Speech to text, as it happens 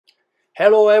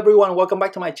Hello everyone, welcome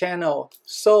back to my channel.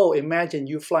 So imagine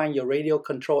you flying your radio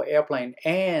control airplane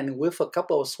and with a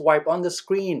couple of swipes on the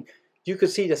screen, you could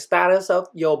see the status of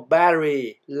your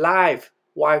battery live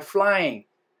while flying.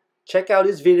 Check out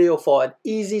this video for an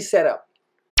easy setup.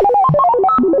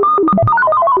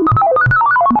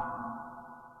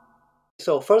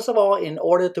 So first of all, in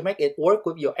order to make it work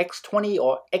with your X20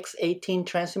 or X18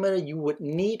 transmitter, you would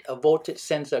need a voltage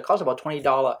sensor. It costs about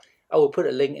 $20. I will put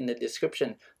a link in the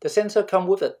description. The sensor comes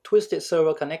with a twisted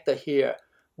servo connector here.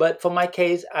 But for my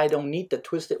case, I don't need the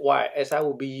twisted wire as I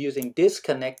will be using this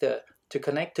connector to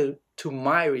connect to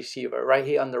my receiver right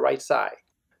here on the right side.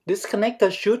 This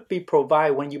connector should be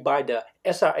provided when you buy the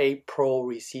SRA Pro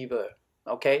receiver.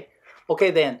 Okay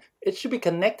then, it should be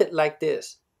connected like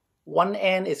this. One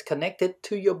end is connected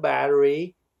to your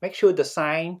battery. Make sure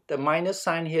the minus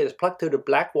sign here is plugged to the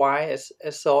black wire as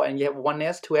so, and you have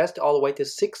 1S, 2S all the way to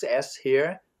 6S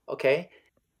here. Okay,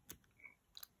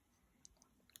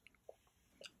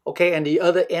 and the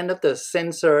other end of the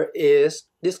sensor is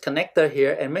this connector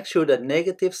here, and make sure the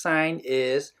negative sign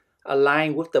is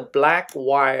aligned with the black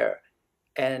wire.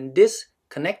 And this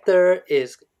connector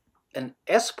is an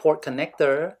S port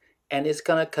connector, and it's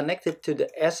gonna connect it to the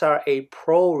SRA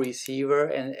Pro receiver.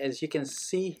 And as you can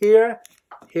see here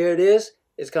it is.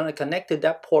 It's gonna connect to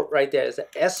that port right there. It's an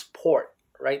S port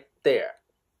right there.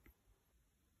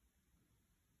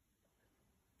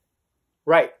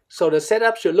 Right, so the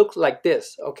setup should look like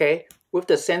this, okay? With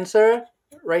the sensor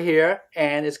right here,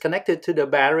 and it's connected to the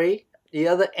battery. The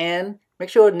other end, make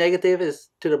sure negative is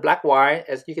to the black wire,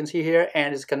 as you can see here,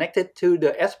 and it's connected to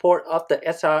the S port of the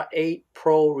SRA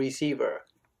Pro receiver,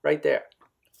 right there.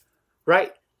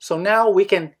 Right, so now we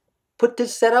can put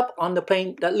this setup on the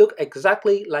plane that look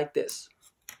exactly like this.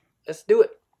 Let's do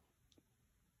it.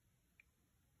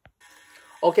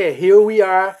 Okay, here we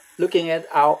are looking at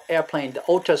our airplane, the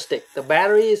Ultra Stick. The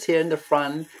battery is here in the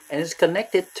front and it's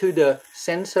connected to the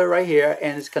sensor right here,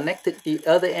 and it's connected the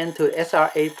other end to the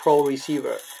SRA Pro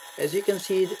receiver. As you can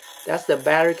see, that's the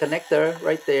battery connector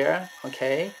right there,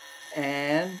 okay?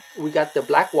 And we got the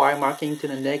black wire marking to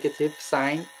the negative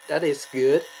sign. That is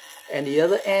good. And the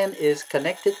other end is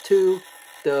connected to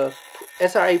the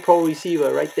SRA Pro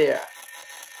receiver right there.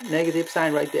 Negative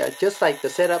sign right there, just like the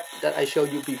setup that I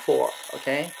showed you before,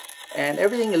 okay? And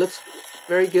everything looks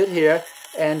very good here.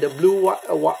 And the blue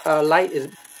light is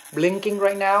blinking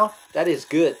right now. That is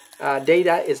good.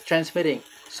 Data is transmitting.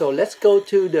 So let's go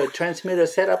to the transmitter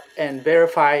setup and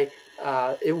verify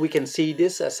if we can see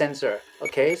this sensor.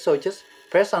 Okay, so just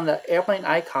press on the airplane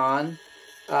icon.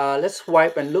 Let's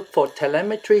swipe and look for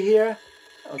telemetry here.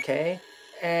 Okay,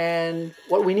 and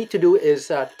what we need to do is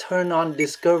turn on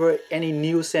discover any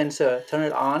new sensor. Turn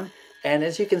it on, and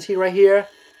as you can see right here,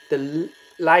 the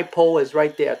live pole is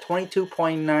right there.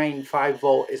 22.95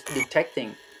 volt is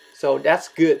detecting, so that's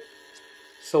good.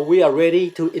 So we are ready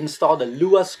to install the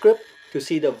LUA script to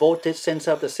see the voltage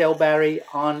sensor of the cell battery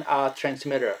on our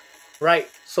transmitter. Right,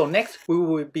 so next we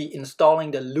will be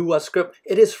installing the LUA script.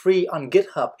 It is free on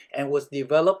GitHub and was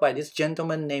developed by this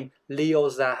gentleman named Leo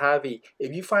Zahavi.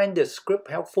 If you find the script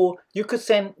helpful, you could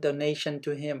send donation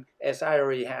to him, as I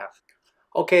already have.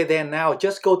 Okay, then now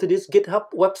just go to this GitHub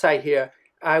website here.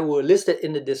 I will list it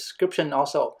in the description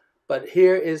also. But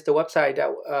here is the website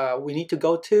that we need to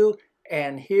go to.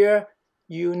 And here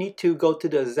you need to go to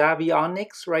the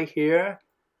Zavionix right here.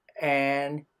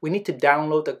 And we need to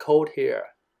download the code here.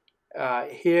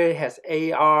 Here it has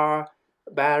AR,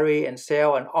 battery, and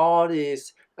cell, and all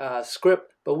these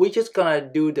script, but we're just gonna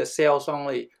do the cells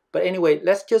only. But anyway,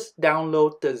 let's just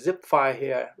download the zip file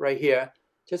here, right here.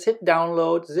 Just hit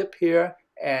download zip here,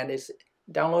 and it's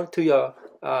downloaded to your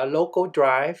local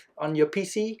drive on your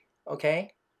PC.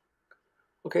 Okay,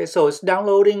 so it's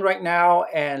downloading right now,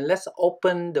 and let's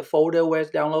open the folder where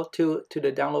it's downloaded to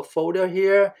the download folder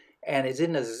here, and it's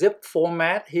in a zip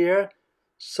format here.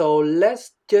 So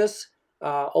let's just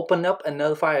open up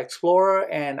another file explorer,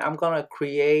 and I'm gonna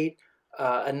create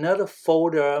another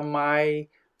folder, my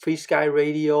FrSky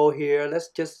radio here. Let's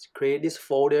just create this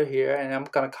folder here, and I'm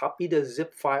gonna copy the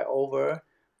zip file over.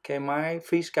 Okay, my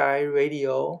FrSky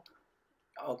radio.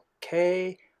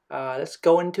 Okay, let's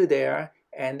go into there,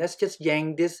 and let's just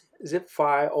yank this zip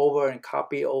file over and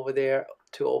copy over there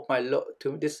to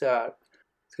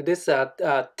this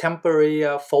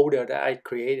temporary folder that I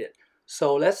created.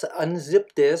 So let's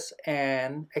unzip this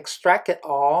and extract it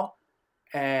all,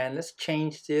 and let's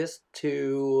change this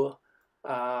to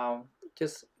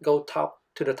just go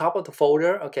to the top of the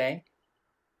folder, okay,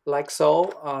 like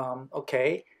so.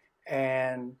 Okay,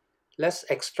 and let's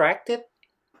extract it.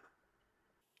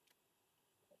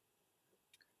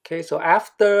 Okay, so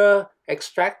after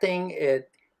extracting, it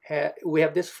we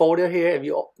have this folder here. If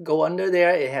you go under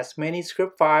there, it has many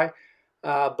script files,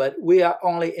 but we are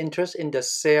only interested in the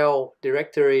cell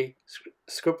directory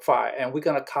script file, and we're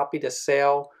gonna copy the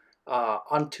cell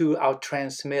onto our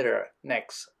transmitter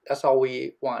next. That's all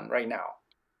we want right now.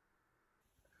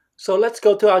 So let's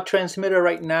go to our transmitter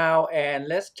right now, and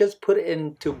let's just put it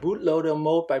into bootloader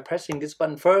mode by pressing this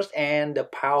button first and the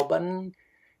power button,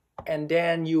 and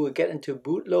then you will get into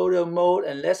bootloader mode.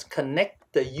 And let's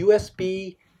connect the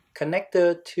USB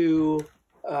connector to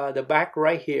the back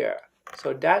right here.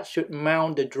 So that should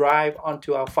mount the drive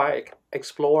onto our File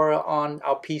Explorer on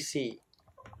our PC.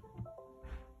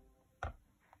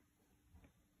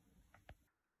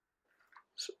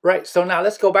 Right, so now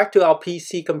let's go back to our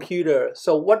PC computer.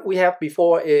 So what we have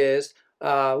before is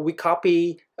we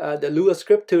copy the LUA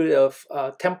script to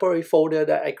the temporary folder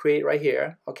that I create right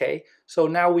here. Okay, so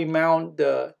now we mount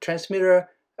the transmitter.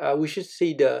 We should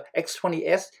see the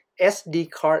X20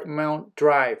 SD card mount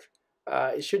drive.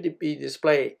 It should be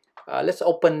displayed. Let's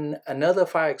open another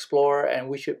File Explorer, and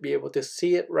we should be able to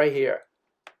see it right here.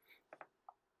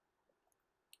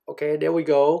 Okay, there we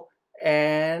go,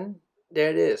 and there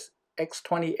it is.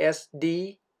 X20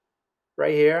 SD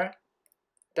right here.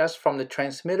 That's from the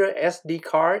transmitter SD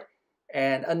card,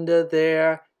 and under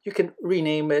there you can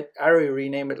rename it. I already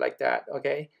renamed it like that.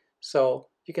 Okay, so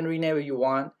you can rename it if you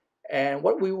want. And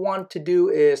what we want to do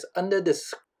is under the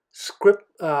script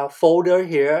folder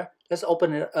here, let's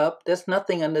open it up. There's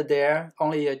nothing under there,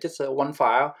 only just one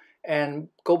file. And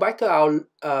go back to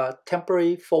our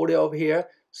temporary folder over here.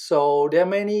 So there are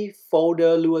many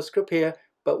folder LUA script here,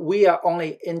 but we are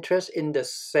only interested in the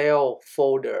cell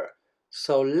folder.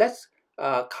 So let's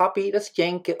let's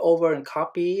yank it over and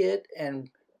copy it and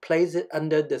place it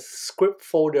under the script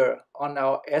folder on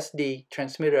our SD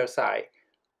transmitter side.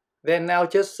 Then now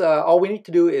just all we need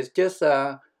to do is just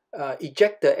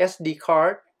eject the SD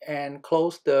card and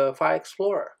close the File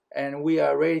Explorer, and we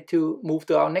are ready to move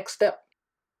to our next step.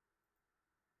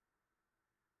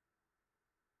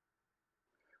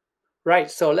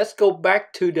 Right, so let's go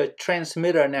back to the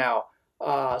transmitter now.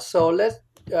 So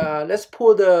let's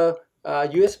pull the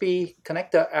USB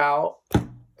connector out.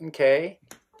 Okay,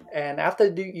 and after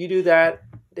you do that,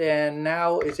 then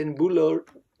now it's in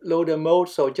bootloader mode.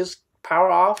 So just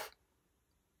power off.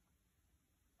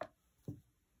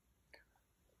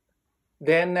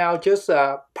 Then now just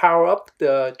power up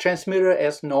the transmitter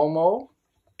as normal.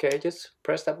 Okay, just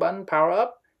press that button, power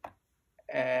up,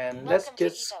 and let's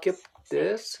just skip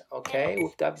this. Okay,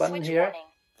 with that button here.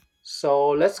 So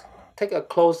let's take a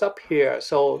close up here.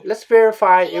 So let's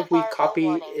verify if we copy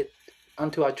it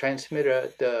onto our transmitter,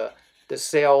 the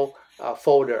cell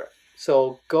folder.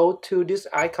 So go to this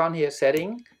icon here,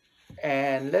 setting,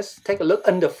 and let's take a look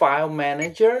under File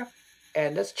Manager,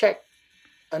 and let's check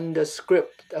under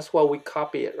Script. That's where we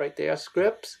copy it right there,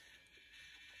 Scripts.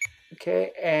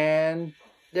 Okay, and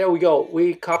there we go.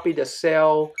 We copy the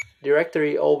cell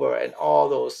directory over and all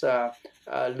those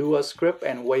LUA script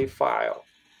and WAV file.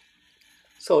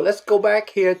 So let's go back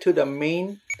here to the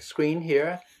main screen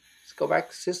here. Let's go back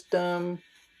to System.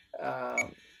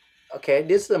 Okay,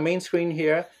 this is the main screen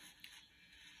here.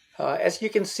 As you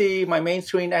can see, my main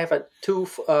screen, I have two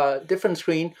different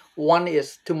screens. One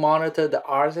is to monitor the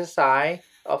RSSI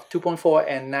of 2.4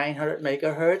 and 900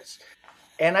 megahertz.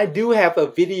 And I do have a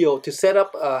video to set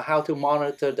up how to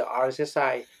monitor the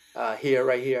RSSI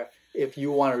right here, if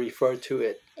you want to refer to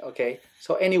it. Okay,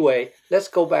 so anyway, let's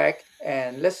go back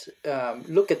and let's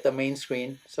look at the main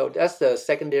screen. So that's the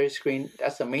secondary screen.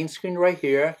 That's the main screen right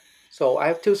here. So I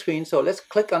have two screens. So let's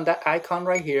click on that icon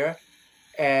right here.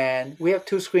 And we have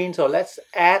two screens. So let's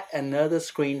add another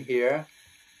screen here.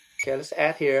 Okay, let's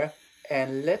add here.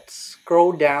 And let's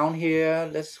scroll down here.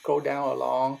 Let's scroll down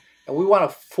along. And we want a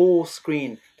full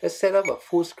screen. Let's set up a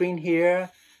full screen here.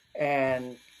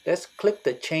 And let's click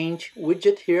the change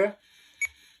widget here.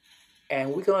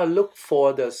 And we're going to look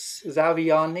for the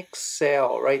Zavionix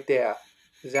cell right there.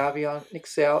 Zavionix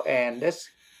cell. And let's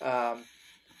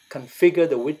configure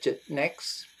the widget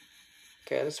next.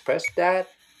 Okay, let's press that.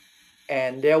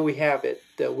 And there we have it,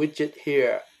 the widget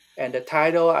here. And the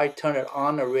title, I turned it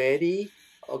on already.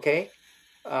 Okay.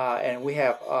 And we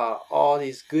have all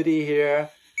these goodie here.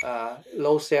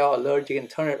 Low cell alert, you can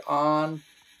turn it on.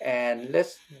 And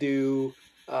let's do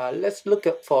let's look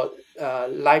at for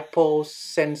LiPo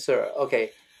sensor.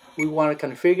 Okay, we want to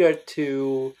configure it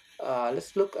to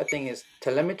let's look, I think it's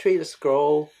telemetry. Let's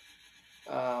scroll.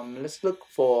 Let's look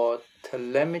for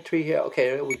telemetry here. Okay,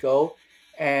 there we go.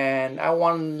 And I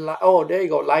want, oh, there you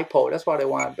go, LiPo. That's what I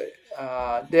want.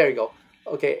 But there you go.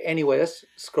 Okay, anyway, let's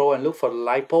scroll and look for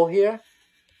LiPo here.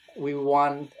 We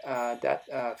want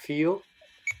that field.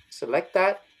 Select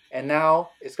that, And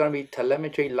now it's going to be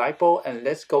telemetry LiPo, and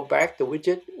let's go back to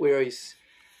widget where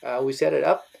we set it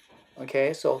up.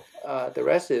 Okay, so the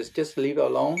rest is just leave it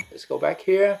alone. Let's go back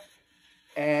here,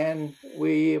 and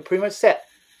we pretty much set.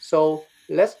 So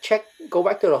let's go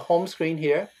back to the home screen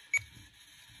here.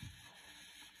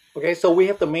 Okay, so we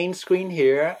have the main screen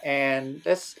here, and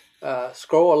let's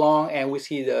scroll along, and we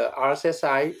see the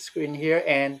RSSI screen here,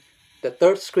 and the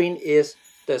third screen is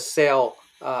the cell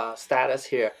status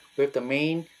here. We have the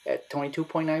main at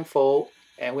 22.9 fold,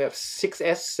 and we have 6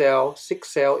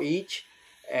 cell each,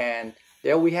 and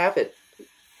there we have it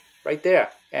right there.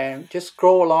 And just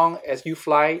scroll along as you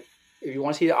fly. If you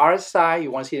want to see the RSSI,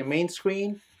 you want to see the main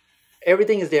screen,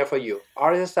 everything is there for you.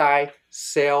 RSSI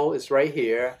cell is right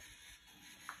here.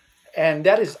 And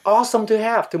that is awesome to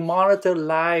have, to monitor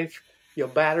live your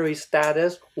battery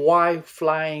status while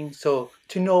flying, so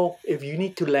to know if you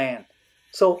need to land.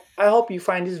 So I hope you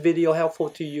find this video helpful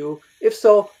to you. If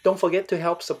so, don't forget to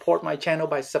help support my channel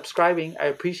by subscribing. I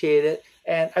appreciate it,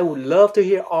 and I would love to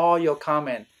hear all your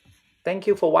comments. Thank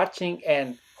you for watching,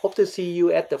 and hope to see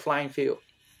you at the flying field.